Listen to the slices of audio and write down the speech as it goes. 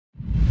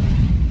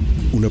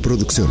una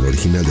producción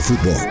original de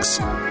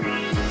Footbox.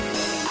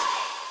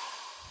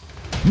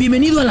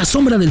 Bienvenido a La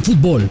Sombra del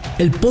Fútbol,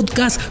 el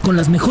podcast con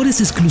las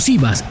mejores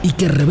exclusivas y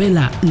que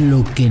revela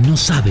lo que no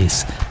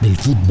sabes del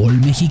fútbol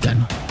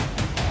mexicano.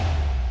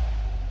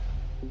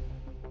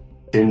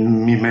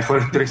 En mis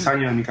mejores 3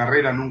 años de mi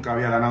carrera nunca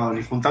había ganado,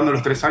 ni juntando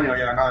los 3 años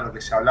había ganado lo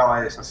que se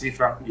hablaba de esa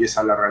cifra, y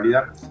esa es la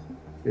realidad.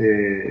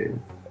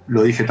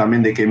 Lo dije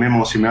también de que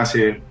Memo se me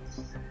hace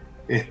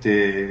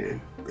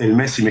el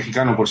Messi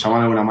mexicano, por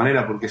llamarlo de alguna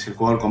manera, porque es el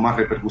jugador con más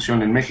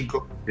repercusión en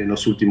México en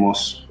los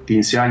últimos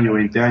 15 años,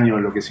 20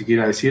 años, lo que se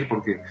quiera decir,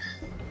 porque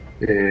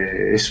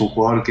es un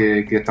jugador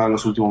que ha estado en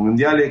los últimos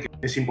mundiales.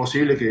 Es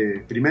imposible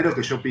que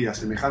yo pida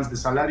semejante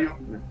salario,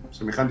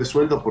 semejante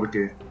sueldo,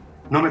 porque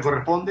no me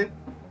corresponde,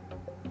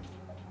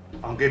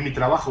 aunque es mi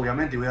trabajo,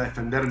 obviamente, y voy a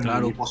defender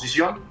mi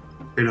posición,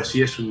 pero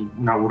sí es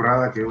una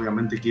burrada que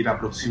obviamente quiera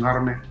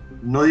aproximarme.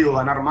 No digo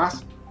ganar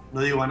más,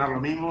 no digo ganar lo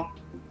mismo,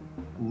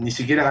 ni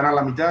siquiera ganar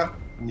la mitad,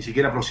 ni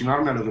siquiera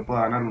aproximarme a lo que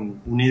pueda ganar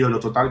un ídolo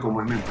total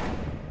como es Memo.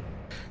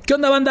 ¿Qué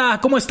onda, banda?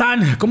 ¿Cómo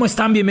están? ¿Cómo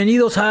están?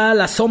 Bienvenidos a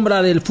La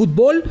Sombra del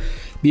Fútbol.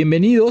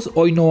 Bienvenidos.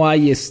 Hoy no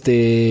hay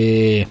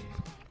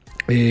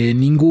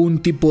ningún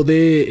tipo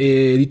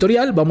de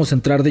editorial. Vamos a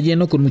entrar de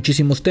lleno con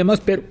muchísimos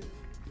temas, pero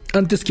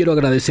antes quiero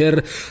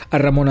agradecer a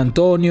Ramón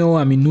Antonio,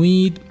 a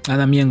Minuit, a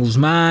Damián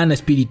Guzmán, a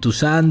Espíritu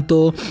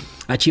Santo,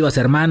 a Chivas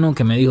Hermano,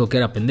 que me dijo que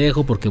era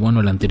pendejo porque, bueno,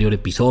 el anterior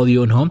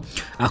episodio, ¿no?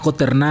 A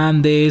J.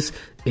 Hernández,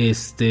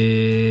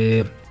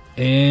 hay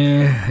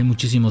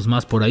muchísimos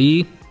más por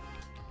ahí,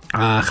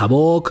 a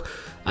Jabok,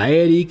 a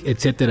Eric,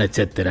 etcétera,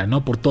 etcétera,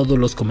 ¿no? Por todos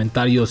los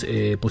comentarios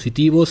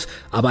positivos,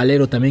 a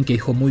Valero también, que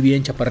dijo muy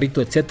bien,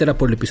 Chaparrito, etcétera,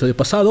 por el episodio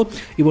pasado.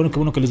 Y bueno, qué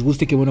bueno que les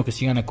guste y qué bueno que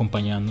sigan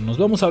acompañándonos.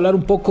 Vamos a hablar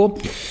un poco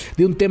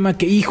de un tema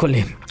que,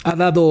 híjole, ha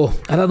dado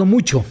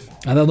mucho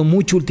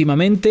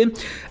últimamente.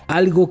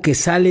 Algo que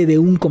sale de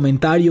un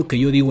comentario que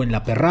yo digo en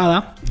La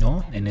Perrada,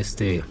 ¿no? En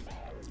este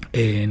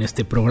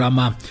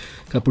programa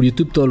que va por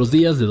YouTube todos los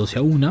días de 12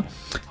 a 1.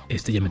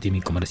 Ya metí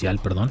mi comercial,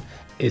 perdón.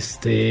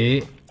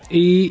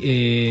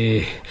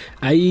 Y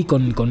ahí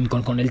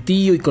con el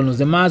tío y con los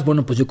demás,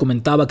 bueno, pues yo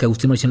comentaba que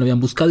Agustín Marchesín lo habían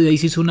buscado y ahí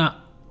se hizo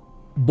una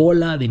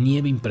bola de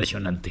nieve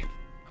impresionante.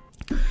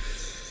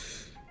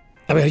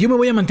 A ver, yo me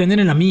voy a mantener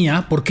en la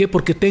mía. ¿Por qué?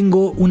 Porque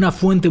tengo una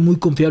fuente muy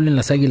confiable en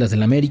las Águilas del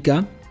la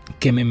América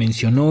que me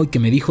mencionó y que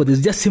me dijo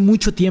desde hace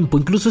mucho tiempo.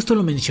 Incluso esto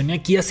lo mencioné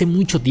aquí hace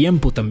mucho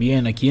tiempo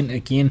también, aquí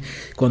en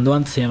cuando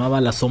antes se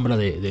llamaba La Sombra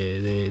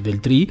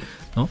del Tri,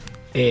 ¿no?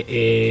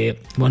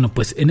 Bueno,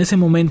 pues en ese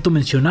momento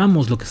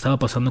mencionamos lo que estaba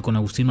pasando con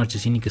Agustín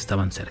Marchesín y que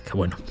estaban cerca.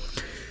 Bueno,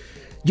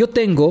 yo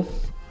tengo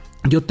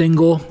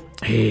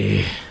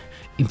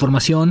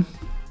información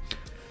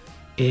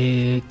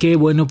que,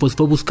 bueno, pues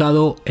fue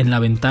buscado en la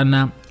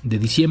ventana de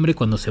diciembre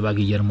cuando se va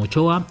Guillermo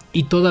Ochoa,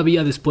 y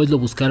todavía después lo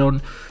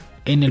buscaron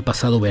en el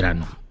pasado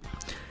verano.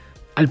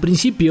 Al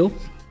principio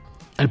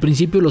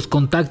los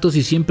contactos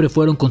y siempre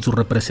fueron con su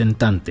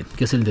representante,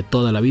 que es el de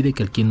toda la vida y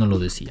que el quien no lo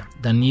decía,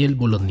 Daniel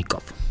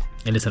Bolotnikov.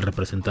 Él es el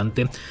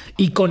representante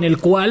y con el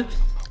cual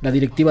la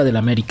directiva del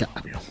América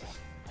habló.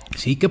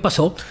 ¿Sí? ¿Qué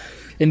pasó?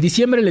 En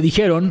diciembre le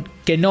dijeron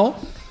que no,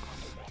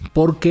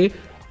 porque,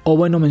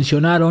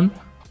 mencionaron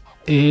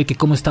que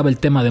cómo estaba el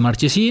tema de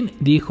Marchesín.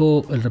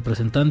 Dijo el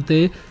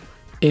representante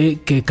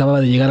que acababa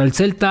de llegar al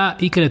Celta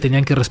y que le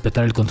tenían que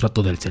respetar el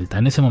contrato del Celta.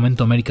 En ese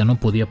momento América no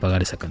podía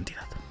pagar esa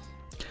cantidad.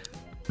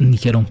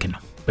 Dijeron que no,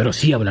 pero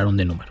sí hablaron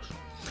de números.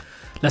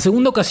 La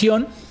segunda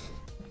ocasión,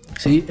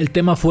 ¿sí? El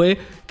tema fue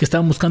que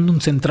estaban buscando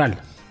un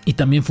central y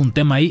también fue un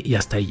tema ahí y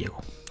hasta ahí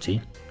llegó, ¿sí?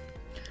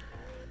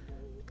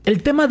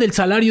 El tema del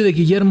salario de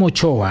Guillermo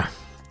Ochoa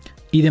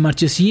y de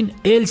Marchesín,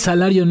 el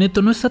salario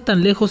neto no está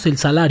tan lejos el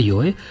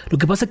salario, ¿eh? Lo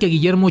que pasa es que a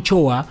Guillermo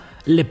Ochoa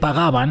le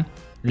pagaban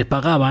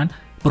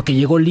porque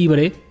llegó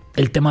libre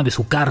el tema de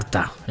su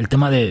carta, el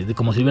tema de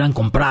como si lo hubieran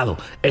comprado.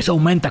 Eso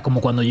aumenta, como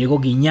cuando llegó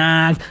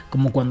Guiñac,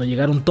 como cuando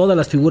llegaron todas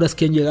las figuras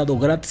que han llegado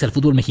gratis al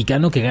fútbol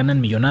mexicano, que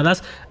ganan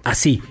millonadas,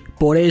 así.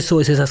 Por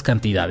eso es esas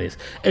cantidades.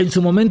 En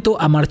su momento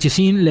a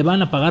Marchesín le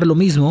van a pagar lo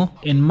mismo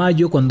en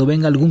mayo cuando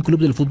venga algún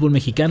club del fútbol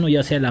mexicano,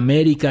 ya sea el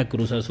América,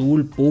 Cruz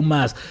Azul,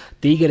 Pumas,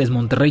 Tigres,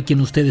 Monterrey,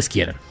 quien ustedes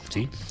quieran,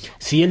 ¿sí?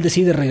 Si él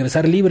decide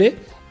regresar libre,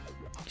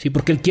 sí,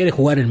 porque él quiere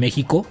jugar en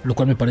México, lo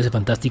cual me parece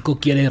fantástico.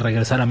 Quiere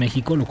regresar a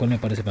México, lo cual me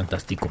parece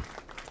fantástico.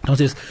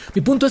 Entonces, mi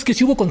punto es que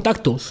sí hubo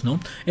contactos, ¿no?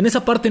 En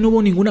esa parte no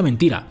hubo ninguna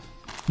mentira.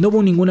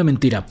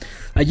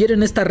 Ayer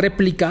en esta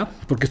réplica,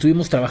 porque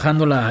estuvimos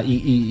trabajándola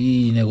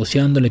y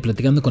negociándola y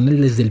platicando con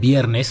él desde el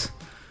viernes,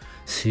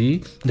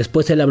 ¿sí?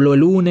 Después él habló el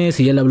lunes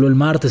y él habló el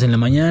martes en la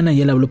mañana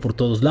y él habló por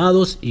todos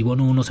lados y,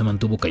 bueno, uno se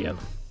mantuvo callado.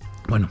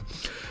 Bueno,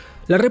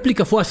 la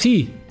réplica fue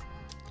así,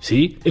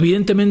 ¿sí?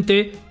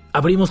 Evidentemente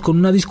abrimos con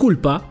una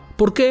disculpa.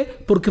 ¿Por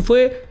qué?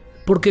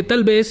 Porque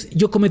tal vez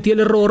yo cometí el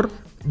error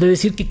de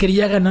decir que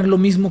quería ganar lo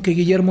mismo que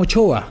Guillermo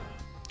Ochoa,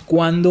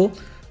 cuando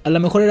a lo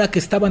mejor era que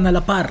estaban a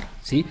la par,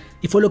 ¿sí?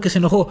 Y fue lo que se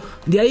enojó.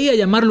 De ahí a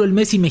llamarlo el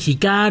Messi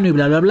mexicano y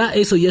bla, bla, bla,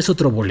 eso ya es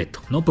otro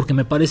boleto, ¿no? Porque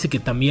me parece que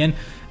también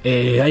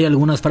hay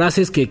algunas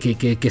frases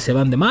que se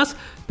van de más,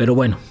 pero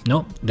bueno,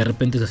 ¿no? De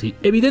repente es así.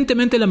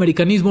 Evidentemente el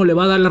americanismo le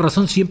va a dar la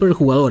razón siempre al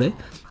jugador, ¿eh?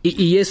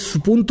 Y es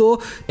su punto.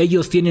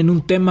 Ellos tienen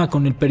un tema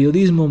con el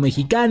periodismo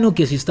mexicano,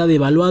 que si está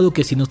devaluado,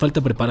 que si nos falta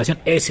preparación.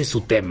 Ese es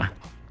su tema.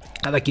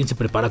 Cada quien se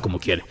prepara como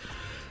quiere.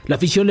 La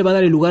afición le va a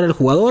dar el lugar al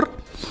jugador.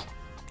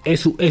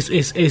 Es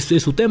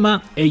su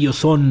tema. Ellos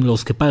son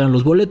los que pagan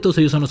los boletos.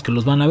 Ellos son los que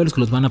los van a ver, los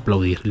que los van a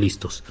aplaudir.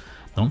 Listos,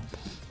 ¿no?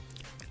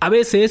 A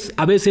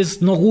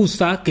veces no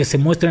gusta que se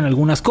muestren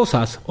algunas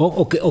cosas.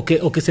 O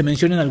que se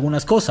mencionen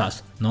algunas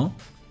cosas, ¿no?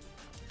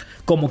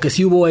 Como que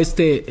sí hubo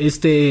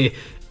este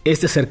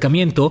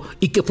acercamiento.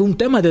 Y que fue un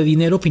tema de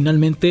dinero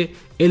finalmente.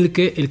 El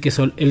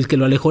que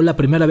lo alejó la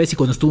primera vez. Y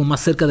cuando estuvo más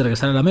cerca de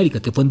regresar a la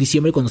América. Que fue en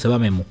diciembre cuando se va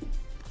Memo,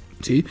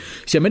 ¿sí?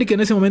 Si América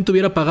en ese momento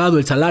hubiera pagado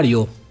el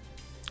salario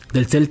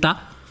del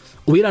Celta,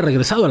 hubiera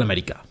regresado a la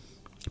América.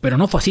 Pero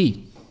no fue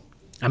así.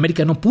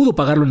 América no pudo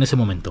pagarlo en ese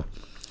momento.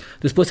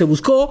 Después se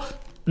buscó,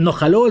 no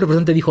jaló, el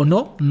representante dijo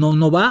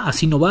no va,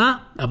 así no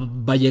va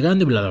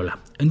llegando y bla, bla, bla.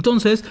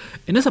 Entonces,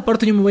 en esa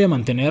parte yo me voy a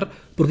mantener,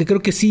 porque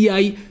creo que sí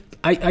hay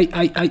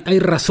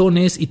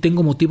razones y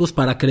tengo motivos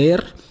para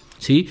creer,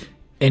 ¿sí?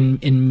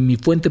 En mi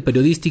fuente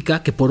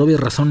periodística, que por obvias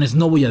razones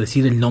no voy a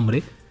decir el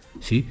nombre,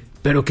 ¿sí?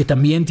 Pero que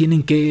también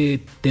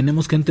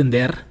tenemos que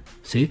entender,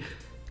 ¿sí?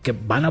 Que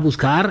van a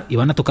buscar y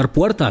van a tocar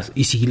puertas.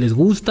 Y si les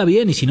gusta,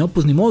 bien. Y si no,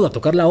 pues ni modo, a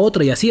tocar la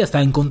otra. Y así,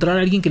 hasta encontrar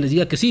a alguien que les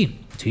diga que sí,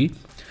 ¿sí?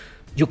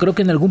 Yo creo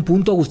que en algún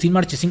punto Agustín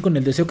Marchesín, con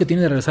el deseo que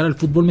tiene de regresar al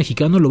fútbol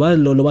mexicano, lo va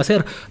a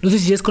hacer. No sé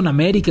si es con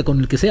América, con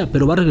el que sea,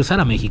 pero va a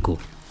regresar a México.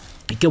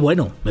 Y qué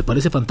bueno, me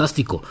parece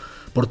fantástico.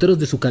 Porteros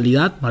de su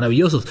calidad,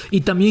 maravillosos.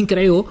 Y también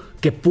creo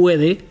que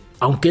puede,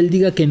 aunque él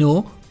diga que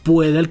no,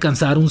 puede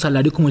alcanzar un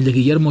salario como el de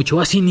Guillermo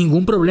Ochoa sin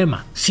ningún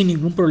problema. Sin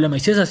ningún problema. Y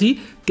si es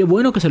así, qué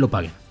bueno que se lo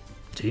paguen,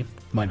 ¿sí?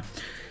 Bueno,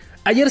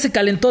 ayer se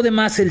calentó de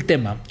más el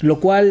tema, lo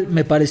cual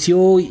me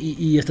pareció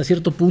y hasta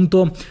cierto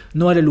punto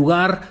no era el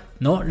lugar,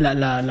 ¿no?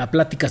 La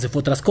plática se fue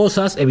a otras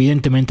cosas.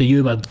 Evidentemente yo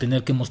iba a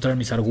tener que mostrar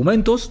mis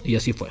argumentos y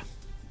así fue.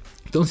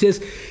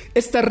 Entonces,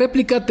 esta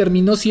réplica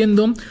terminó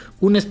siendo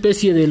una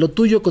especie de lo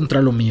tuyo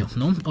contra lo mío,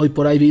 ¿no? Hoy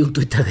por ahí vi un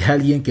Twitter de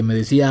alguien que me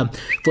decía,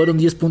 fueron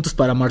 10 puntos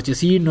para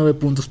Marchesín, 9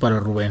 puntos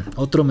para Rubén.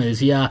 Otro me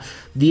decía,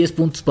 10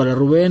 puntos para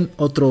Rubén,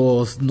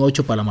 otros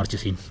 8 para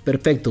Marchesín.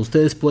 Perfecto,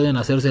 ustedes pueden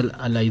hacerse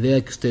a la idea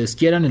que ustedes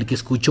quieran. El que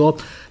escuchó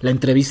la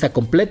entrevista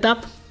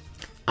completa,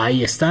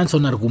 ahí están,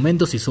 son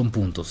argumentos y son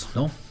puntos,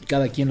 ¿no?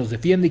 Cada quien los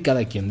defiende y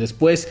cada quien.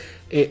 Después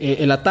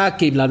el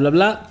ataque y bla, bla,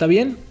 bla, ¿está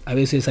bien? A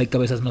veces hay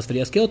cabezas más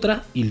frías que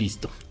otra y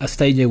listo.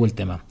 Hasta ahí llegó el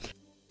tema.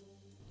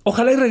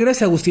 Ojalá y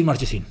regrese Agustín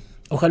Marchesín.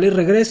 Ojalá y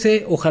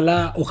regrese,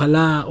 ojalá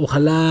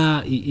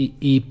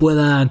y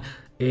puedan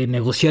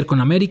negociar con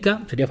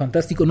América. Sería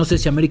fantástico. No sé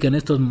si América en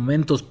estos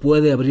momentos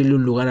puede abrirle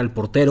un lugar al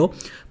portero,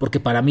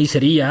 porque para mí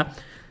sería...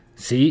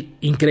 Sí,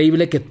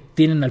 increíble que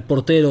tienen al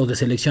portero de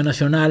selección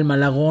nacional,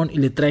 Malagón, y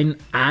le traen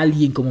a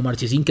alguien como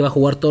Marchesín que va a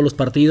jugar todos los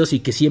partidos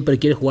y que siempre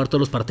quiere jugar todos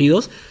los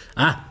partidos.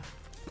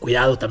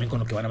 Cuidado también con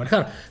lo que van a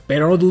manejar.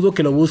 Pero no dudo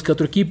que lo busque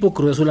otro equipo.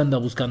 Cruz Azul anda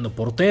buscando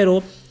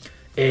portero.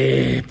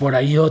 Por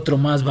ahí otro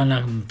más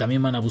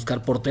también van a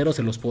buscar portero,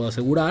 se los puedo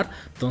asegurar.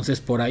 Entonces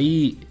por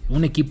ahí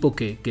un equipo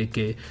que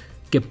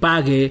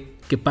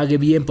pague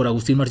bien por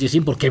Agustín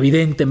Marchesín, porque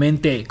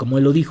evidentemente, como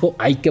él lo dijo,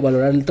 hay que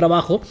valorar el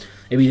trabajo.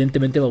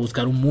 Evidentemente va a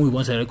buscar un muy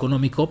buen salario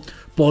económico.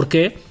 ¿Por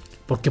qué?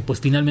 Porque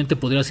pues finalmente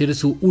podría ser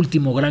su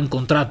último gran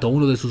contrato,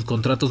 uno de sus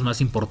contratos más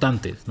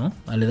importantes, ¿no?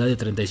 A la edad de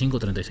 35 o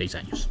 36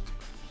 años.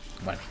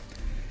 Bueno,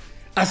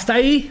 hasta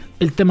ahí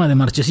el tema de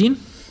Marchesín,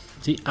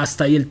 ¿sí?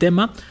 Hasta ahí el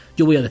tema.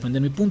 Yo voy a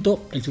defender mi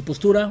punto, él su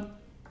postura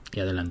y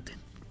adelante.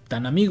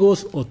 Tan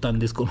amigos o tan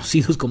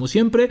desconocidos como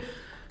siempre,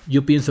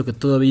 yo pienso que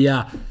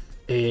todavía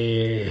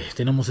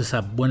tenemos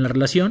esa buena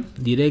relación,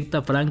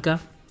 directa, franca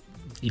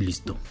y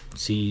listo.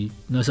 Si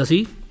no es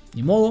así,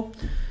 ni modo,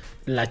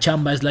 la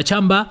chamba es la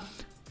chamba,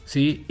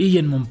 ¿sí? Y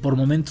por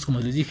momentos, como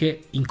les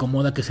dije,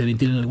 incomoda que se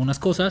ventilen algunas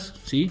cosas,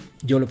 ¿sí?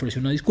 Yo le ofrecí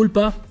una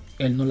disculpa,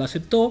 él no la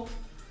aceptó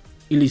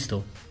y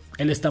listo.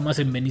 Él está más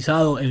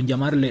embenizado en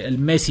llamarle el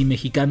Messi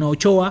mexicano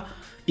Ochoa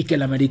y que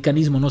el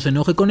americanismo no se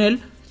enoje con él,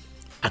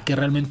 a que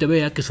realmente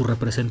vea que su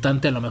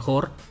representante a lo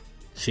mejor,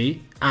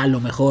 ¿sí? A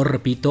lo mejor,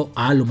 repito,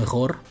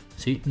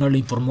 ¿sí? No le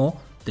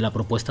informó de la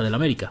propuesta del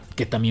América,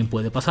 que también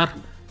puede pasar,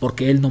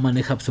 porque él no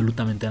maneja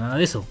absolutamente nada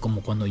de eso,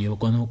 como cuando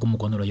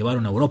lo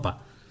llevaron a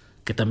Europa,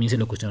 que también se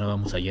lo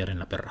cuestionábamos ayer en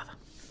la perrada.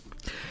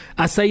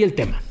 Hasta ahí el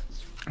tema.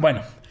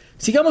 Bueno,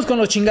 sigamos con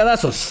los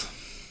chingadazos.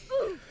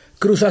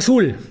 Cruz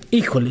Azul,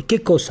 híjole,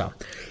 qué cosa.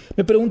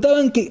 Me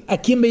preguntaban a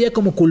quién veía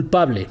como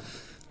culpable.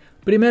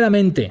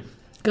 Primeramente,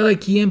 cada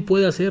quien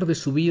puede hacer de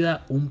su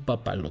vida un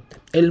papalote.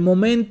 El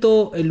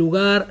momento, el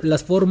lugar,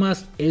 las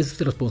formas es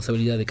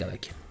responsabilidad de cada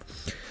quien.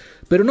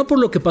 Pero no por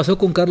lo que pasó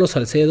con Carlos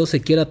Salcedo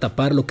se quiera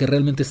tapar lo que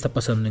realmente está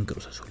pasando en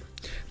Cruz Azul.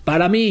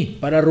 Para mí,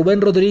 para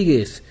Rubén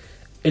Rodríguez,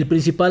 el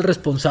principal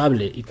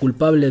responsable y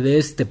culpable de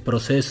este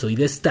proceso y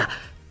de esta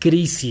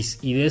crisis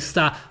y de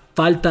esta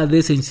falta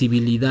de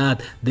sensibilidad,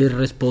 de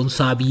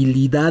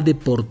responsabilidad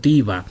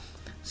deportiva,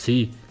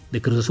 sí,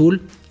 de Cruz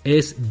Azul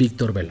es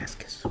Víctor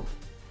Velázquez.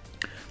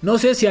 No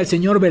sé si al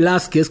señor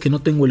Velázquez, que no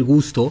tengo el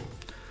gusto,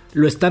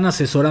 lo están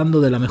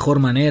asesorando de la mejor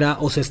manera,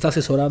 o se está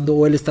asesorando,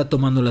 o él está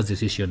tomando las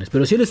decisiones.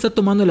 Pero si él está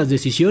tomando las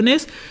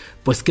decisiones,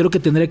 pues creo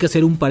que tendré que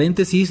hacer un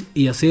paréntesis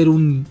y hacer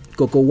un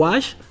coco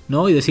wash,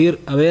 ¿no? Y decir,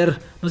 a ver,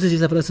 no sé si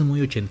esa frase es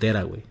muy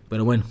ochentera, güey,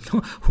 pero bueno,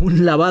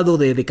 un lavado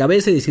de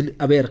cabeza y decir,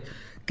 a ver,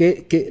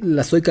 que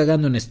la estoy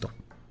cagando en esto,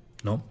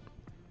 ¿no?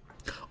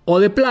 O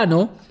de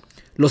plano,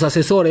 los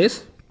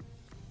asesores,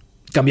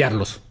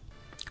 cambiarlos,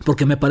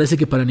 porque me parece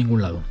que para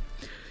ningún lado.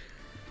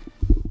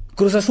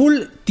 Cruz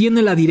Azul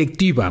tiene la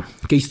directiva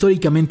que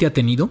históricamente ha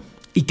tenido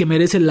y que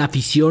merece la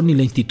afición y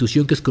la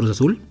institución que es Cruz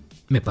Azul.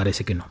 Me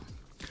parece que no.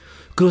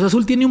 Cruz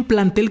Azul tiene un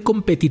plantel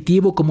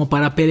competitivo como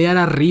para pelear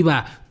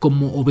arriba,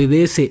 como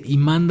obedece y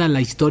manda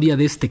la historia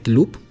de este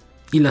club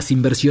y las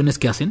inversiones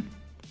que hacen.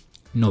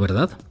 No,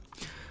 ¿verdad?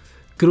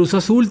 Cruz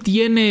Azul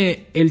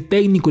tiene el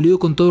técnico, le digo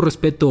con todo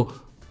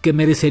respeto, que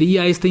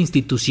merecería esta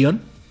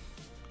institución.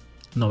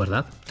 No,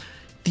 ¿verdad?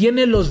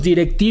 Tiene los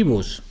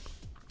directivos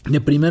de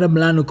primer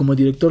plano como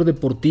director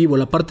deportivo,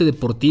 la parte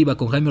deportiva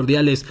con Jaime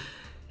Ordiales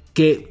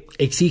que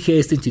exige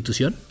esta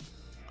institución.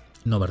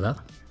 No, ¿verdad?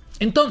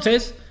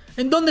 Entonces,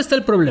 ¿en dónde está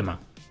el problema?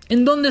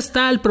 ¿En dónde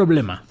está el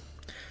problema?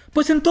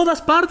 Pues en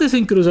todas partes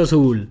en Cruz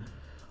Azul.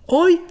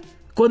 Hoy,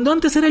 cuando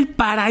antes era el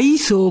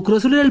paraíso, Cruz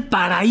Azul era el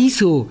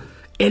paraíso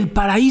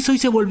hoy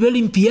se volvió el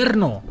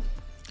infierno.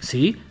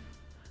 ¿Sí?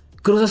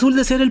 Cruz Azul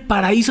de ser el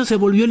paraíso se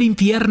volvió el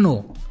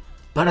infierno.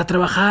 Para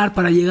trabajar,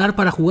 para llegar,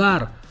 para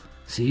jugar.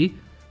 ¿Sí?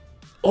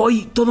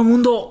 Hoy todo el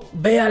mundo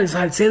ve al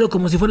Salcedo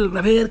como si fuera...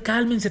 A ver,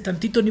 cálmense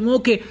tantito, ni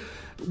modo que...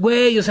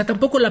 Güey, o sea,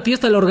 tampoco la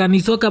fiesta la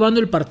organizó acabando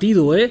el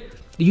partido, ¿eh?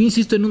 Y yo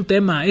insisto en un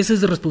tema, esa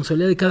es de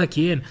responsabilidad de cada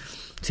quien,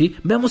 ¿sí?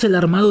 Veamos el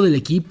armado del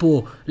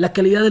equipo, la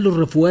calidad de los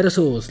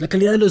refuerzos, la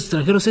calidad de los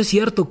extranjeros, es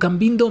cierto,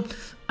 Cambindo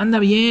anda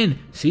bien,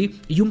 ¿sí?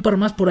 Y un par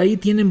más por ahí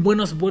tienen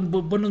buenos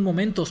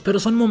momentos, pero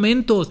son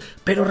momentos,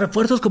 pero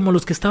refuerzos como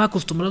los que estaba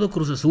acostumbrado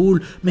Cruz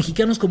Azul,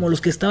 mexicanos como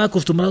los que estaba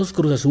acostumbrados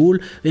Cruz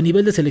Azul, de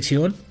nivel de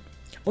selección.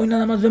 Hoy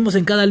nada más vemos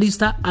en cada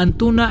lista a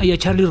Antuna y a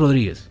Charly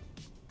Rodríguez.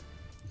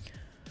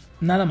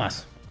 Nada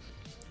más.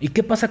 ¿Y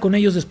qué pasa con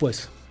ellos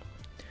después?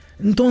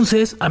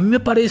 Entonces, a mí me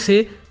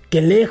parece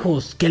que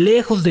lejos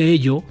de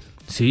ello,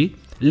 ¿sí?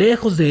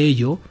 Lejos de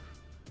ello,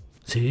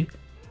 ¿sí?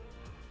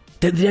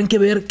 Tendrían que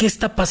ver qué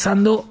está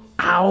pasando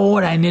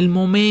ahora, en el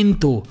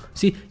momento,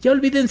 ¿sí? Ya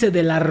olvídense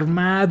del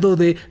armado,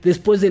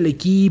 después del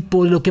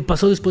equipo, lo que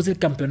pasó después del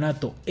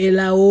campeonato. El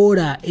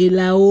ahora,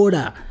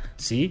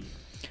 ¿sí?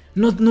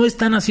 No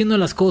están haciendo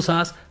las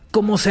cosas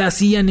como se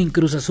hacían en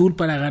Cruz Azul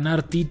para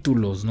ganar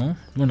títulos, ¿no?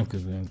 Bueno, que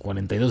en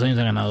 42 años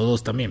han ganado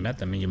 2 también, ¿verdad?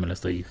 También yo me la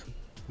estoy...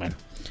 Bueno.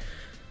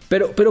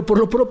 Pero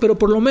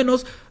por lo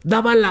menos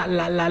daba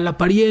la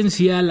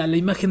apariencia, la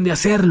imagen de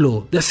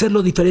hacerlo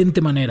de diferente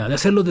manera, de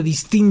hacerlo de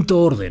distinto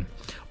orden.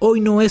 Hoy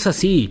no es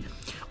así.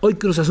 Hoy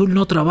Cruz Azul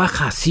no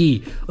trabaja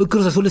así. Hoy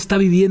Cruz Azul está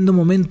viviendo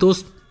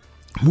momentos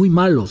muy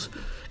malos.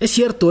 Es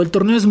cierto, el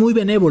torneo es muy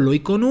benévolo y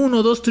con 1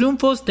 o 2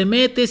 triunfos te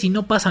metes y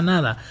no pasa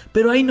nada.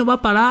 Pero ahí no va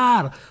a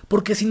parar,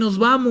 porque si nos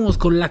vamos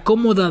con la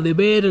cómoda de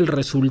ver el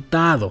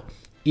resultado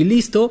y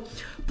listo,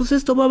 pues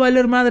esto va a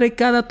valer madre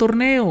cada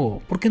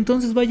torneo, porque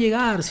entonces va a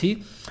llegar,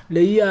 ¿sí?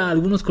 Leía a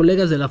algunos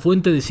colegas de La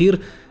Fuente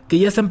decir que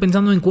ya están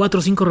pensando en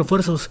 4 o 5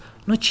 refuerzos.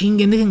 No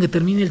chinguen, dejen que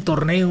termine el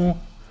torneo.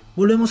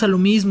 Volvemos a lo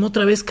mismo,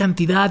 otra vez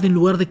cantidad en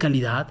lugar de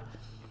calidad,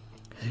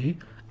 ¿sí?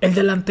 El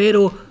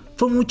delantero...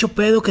 Fue mucho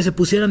pedo que se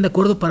pusieran de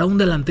acuerdo para un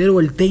delantero,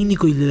 el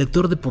técnico y el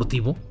director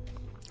deportivo,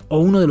 o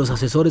uno de los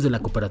asesores de la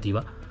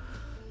cooperativa.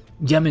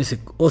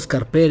 Llámese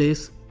Óscar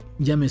Pérez,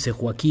 llámese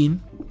Joaquín,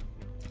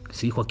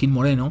 sí, Joaquín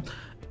Moreno,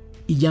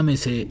 y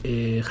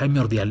llámese Jaime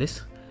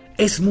Ordiales.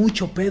 Es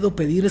mucho pedo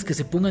pedirles que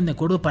se pongan de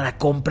acuerdo para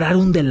comprar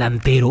un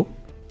delantero.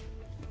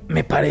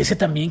 Me parece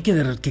también que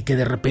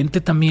de repente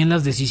también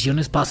las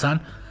decisiones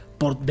pasan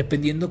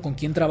dependiendo con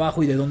quién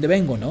trabajo y de dónde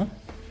vengo, ¿no?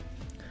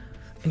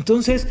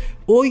 Entonces,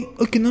 hoy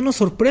que no nos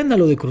sorprenda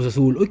lo de Cruz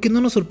Azul, hoy que no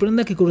nos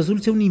sorprenda que Cruz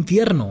Azul sea un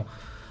infierno,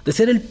 de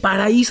ser el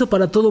paraíso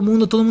para todo el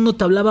mundo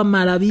te hablaba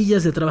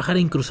maravillas de trabajar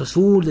en Cruz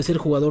Azul, de ser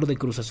jugador de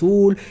Cruz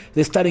Azul,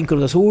 de estar en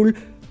Cruz Azul.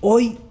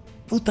 Hoy,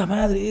 puta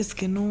madre, es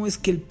que no, es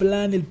que el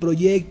plan, el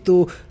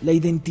proyecto, la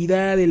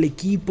identidad, el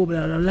equipo,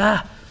 bla, bla,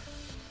 bla.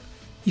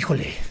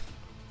 Híjole,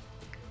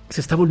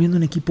 se está volviendo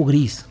un equipo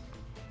gris,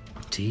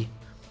 sí.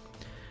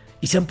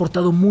 Y se han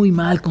portado muy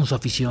mal con su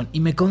afición. Y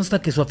me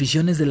consta que su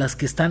afición es de las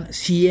que están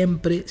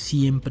siempre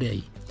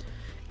ahí.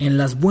 En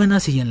las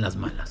buenas y en las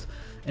malas.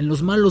 En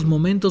los malos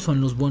momentos o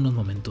en los buenos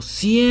momentos.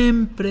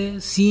 Siempre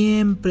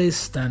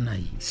están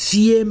ahí.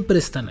 Siempre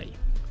están ahí.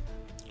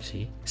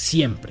 ¿Sí?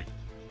 Siempre.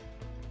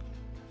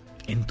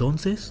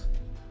 Entonces,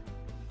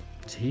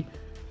 ¿sí?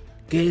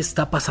 ¿Qué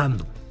está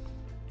pasando?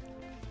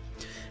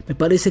 Me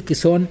parece que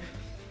son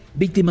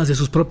víctimas de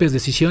sus propias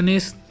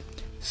decisiones.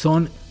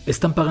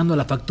 Están pagando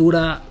la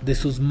factura de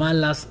sus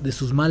malas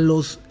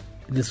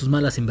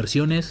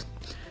inversiones.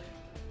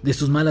 de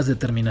sus malas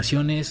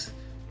determinaciones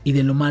y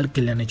de lo mal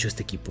que le han hecho a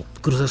este equipo.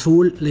 Cruz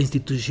Azul, la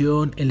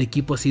institución, el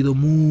equipo ha sido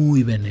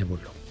muy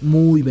benévolo,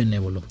 muy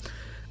benévolo.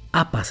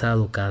 Ha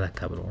pasado cada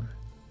cabrón,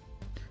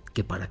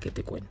 que para qué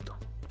te cuento,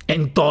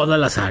 en todas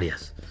las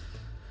áreas.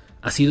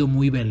 Ha sido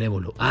muy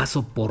benévolo, ha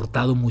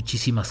soportado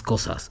muchísimas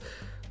cosas,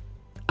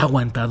 ha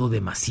aguantado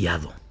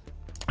demasiado,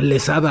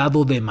 les ha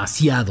dado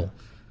demasiado,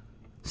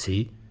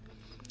 ¿sí?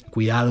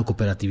 Cuidado,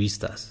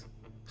 cooperativistas,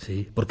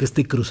 ¿sí? Porque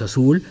este Cruz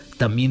Azul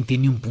también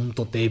tiene un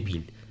punto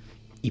débil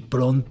y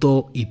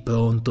pronto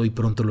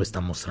lo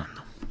está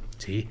mostrando,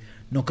 ¿sí?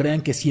 No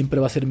crean que siempre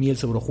va a ser miel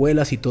sobre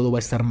hojuelas y todo va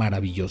a estar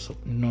maravilloso.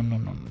 No.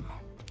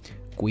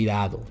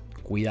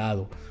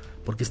 Cuidado,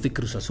 porque este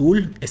Cruz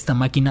Azul, esta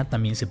máquina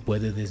también se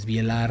puede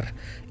desvielar,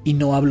 y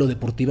no hablo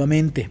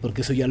deportivamente,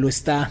 porque eso ya lo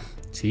está,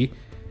 ¿sí?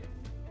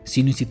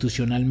 Sino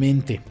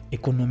institucionalmente,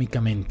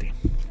 económicamente.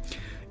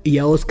 Y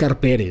a Óscar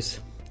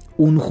Pérez,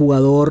 un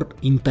jugador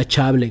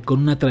intachable,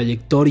 con una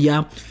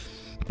trayectoria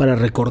para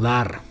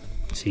recordar,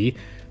 ¿sí?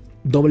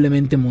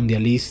 Doblemente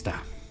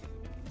mundialista,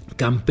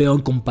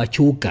 campeón con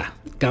Pachuca,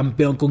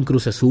 campeón con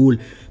Cruz Azul,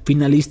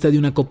 finalista de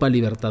una Copa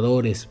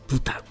Libertadores.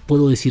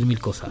 Puedo decir mil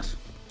cosas.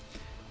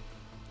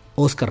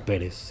 Óscar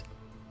Pérez,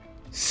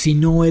 si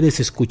no eres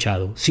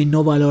escuchado, si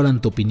no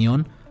valoran tu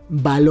opinión,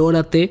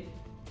 valórate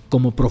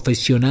como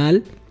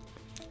profesional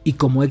y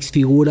como ex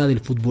figura del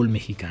fútbol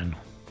mexicano.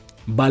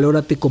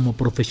 Valórate como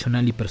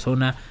profesional y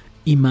persona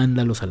y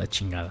mándalos a la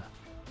chingada.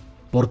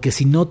 Porque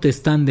si no te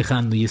están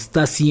dejando y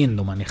estás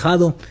siendo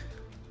manejado,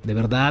 de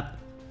verdad,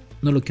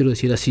 no lo quiero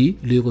decir así,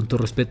 lo digo con todo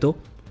respeto,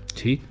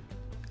 ¿sí?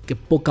 Que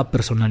poca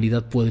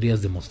personalidad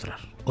podrías demostrar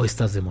o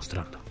estás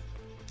demostrando,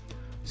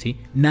 ¿sí?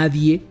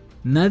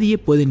 Nadie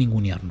puede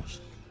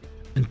ningunearnos.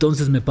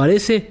 Entonces me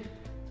parece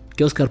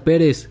que Óscar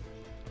Pérez,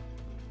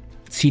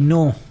 si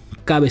no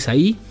cabes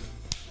ahí,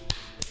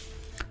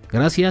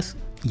 gracias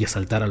y a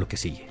saltar a lo que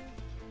sigue.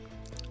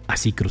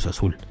 Así Cruz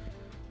Azul,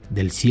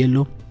 del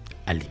cielo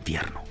al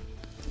infierno.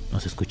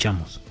 Nos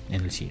escuchamos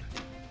en el siguiente.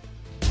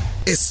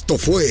 Esto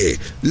fue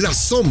La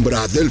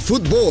Sombra del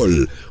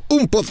Fútbol,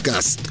 un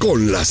podcast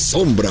con La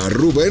Sombra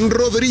Rubén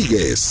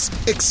Rodríguez,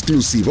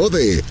 exclusivo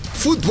de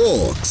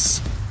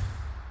Footbox.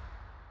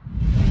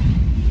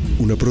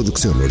 Una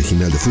producción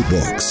original de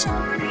Footbox.